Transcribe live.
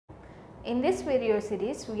In this video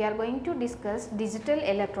series, we are going to discuss digital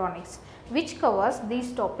electronics, which covers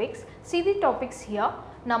these topics. See the topics here: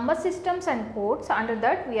 number systems and codes. Under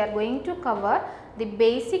that, we are going to cover the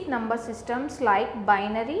basic number systems like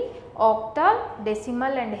binary, octal,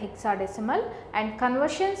 decimal and hexadecimal, and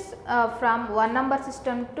conversions from one number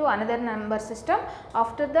system to another number system.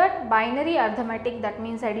 After that, binary arithmetic, that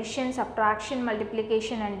means addition, subtraction,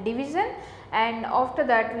 multiplication and division. And after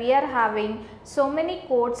that, we are having so many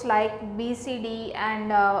codes like BCD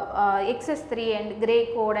and XS3 and gray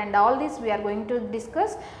code, and all this we are going to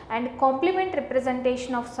discuss. And complement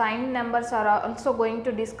representation of signed numbers are also going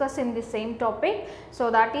to discuss in the same topic.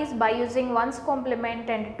 So that is by using 1's complement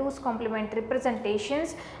and 2's complement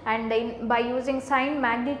representations, and by using sign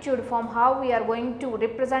magnitude form, how we are going to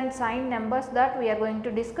represent signed numbers, that we are going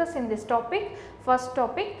to discuss in this topic, first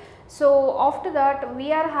topic. So after that,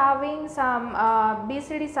 we are having some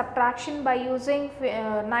BCD subtraction by using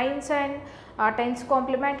 9's and 10's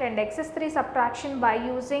complement, and XS3 subtraction by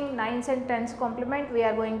using 9's and 10's complement we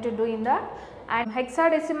are going to do in that, and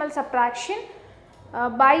hexadecimal subtraction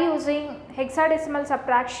by using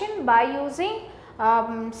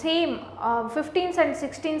same 15's and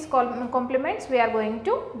 16's complements we are going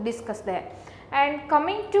to discuss there. And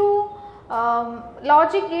coming to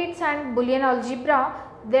logic gates and Boolean algebra,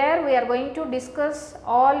 there we are going to discuss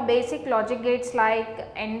all basic logic gates like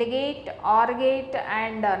AND gate, OR gate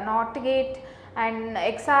and NOT gate, and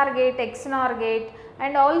XOR gate, XNOR gate,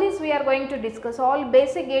 and all these we are going to discuss. All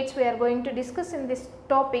basic gates we are going to discuss in this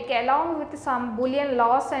topic, along with some Boolean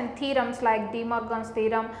laws and theorems like De Morgan's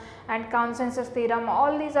theorem and consensus theorem.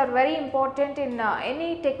 All these are very important in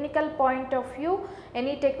any technical point of view,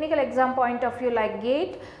 any technical exam point of view like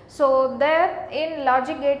gate. So there in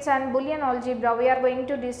logic gates and Boolean algebra, we are going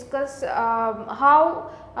to discuss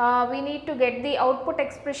how we need to get the output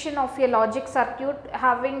expression of a logic circuit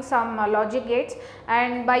having some logic gates,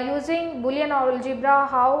 and by using Boolean algebra,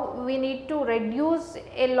 how we need to reduce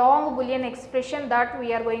a long Boolean expression, that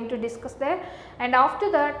we are going to discuss there. And after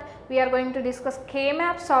that, we are going to discuss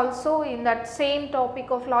K-maps also in that same topic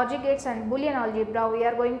of logic gates and Boolean algebra. We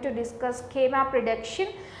are going to discuss K-map reduction,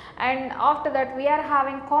 and after that we are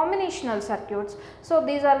having combinational circuits. So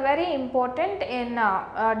these are very important in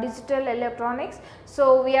digital electronics.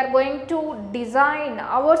 So we are going to design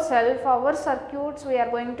ourselves, our circuits we are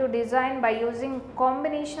going to design by using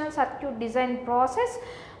combinational circuit design process.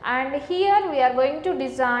 And here we are going to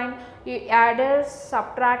design adders,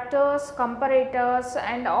 subtractors, comparators,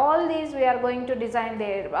 and all these we are going to design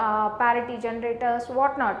their parity generators,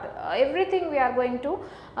 whatnot, everything we are going to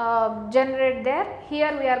generate there.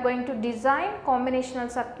 Here we are going to design combinational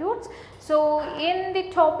circuits. So in the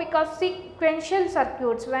topic of sequential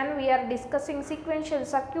circuits, when we are discussing sequential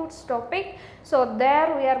circuits topic, so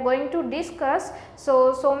there we are going to discuss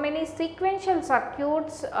so many sequential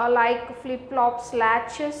circuits like flip-flops,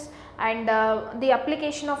 latches, and the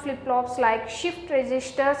application of flip-flops like shift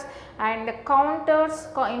registers and counters.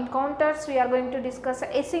 In counters we are going to discuss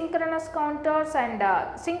asynchronous counters and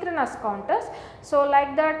synchronous counters. So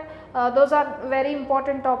like that, those are very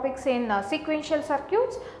important topics in sequential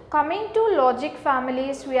circuits. Coming to logic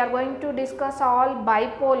families, we are going to discuss all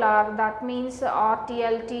bipolar, that means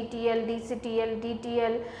RTL, TTL, DCTL,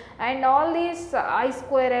 DTL, and all these I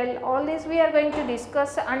square L, all these we are going to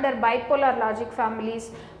discuss under bipolar logic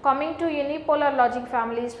families. Coming to unipolar logic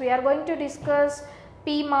families, we are going to discuss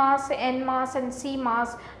PMOS, NMOS and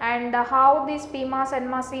CMOS, and how these PMOS,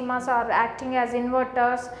 NMOS, CMOS are acting as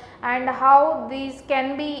inverters, and how these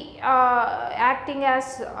can be acting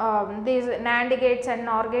as these NAND gates and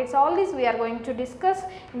NOR gates. All these we are going to discuss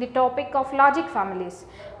in the topic of logic families.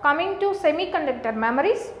 Coming to semiconductor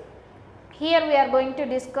memories, here we are going to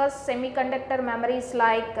discuss semiconductor memories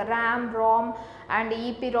like RAM, ROM and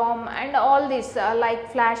EPROM, and all this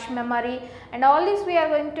like flash memory, and all this we are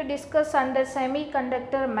going to discuss under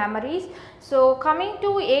semiconductor memories. So coming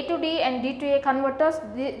to A to D and D to A converters,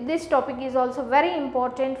 this topic is also very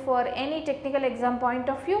important for any technical exam point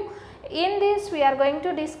of view. In this we are going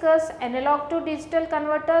to discuss analog to digital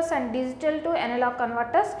converters and digital to analog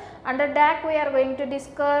converters. Under DAC we are going to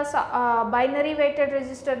discuss binary weighted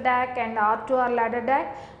resistor DAC and R2R ladder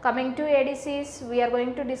DAC. Coming to ADCs, we are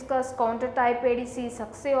going to discuss counter type ADC,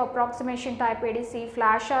 successive approximation type ADC,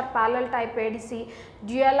 flash or parallel type ADC,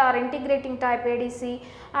 dual or integrating type ADC,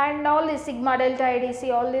 and all this sigma delta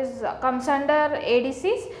ADC, all this comes under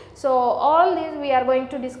ADCs. So all these we are going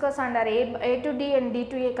to discuss under A to D and D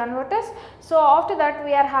to A converters. discuss. So after that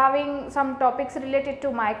we are having some topics related to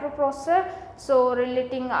microprocessor, so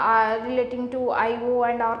relating to IO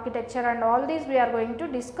and architecture and all these we are going to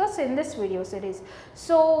discuss in this video series.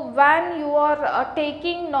 So when you are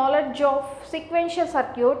taking knowledge of sequential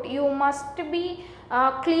circuit, you must be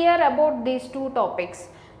clear about these two topics.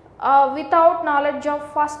 Without knowledge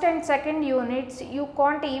of first and second units, you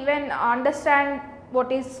can't even understand what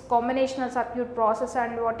is combinational circuit process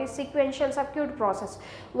and what is sequential circuit process.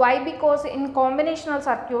 Why? Because in combinational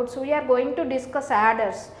circuits we are going to discuss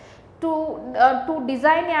adders. To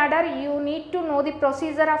design adder, you need to know the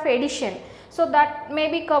procedure of addition. So that may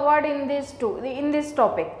be covered in this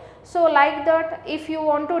topic. So like that, if you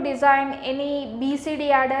want to design any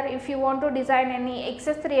BCD adder, if you want to design any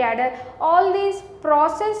XS3 adder, all these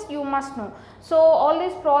process you must know. So all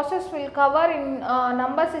this process will cover in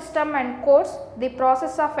number system and codes. The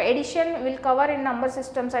process of addition will cover in number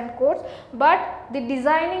systems and codes, but the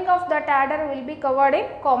designing of that adder will be covered in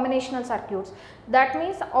combinational circuits. That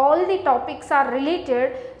means all the topics are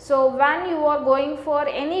related. So when you are going for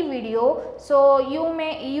any video, so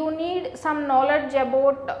you need some knowledge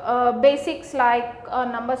about basics like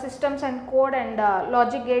number systems and code and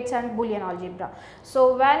logic gates and Boolean algebra.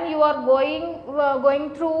 So when you are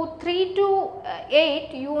going through 3 to 8,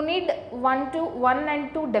 you need 1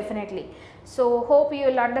 and 2 definitely. So hope you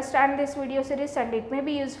will understand this video series and it may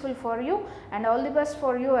be useful for you, and all the best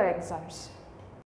for your exams.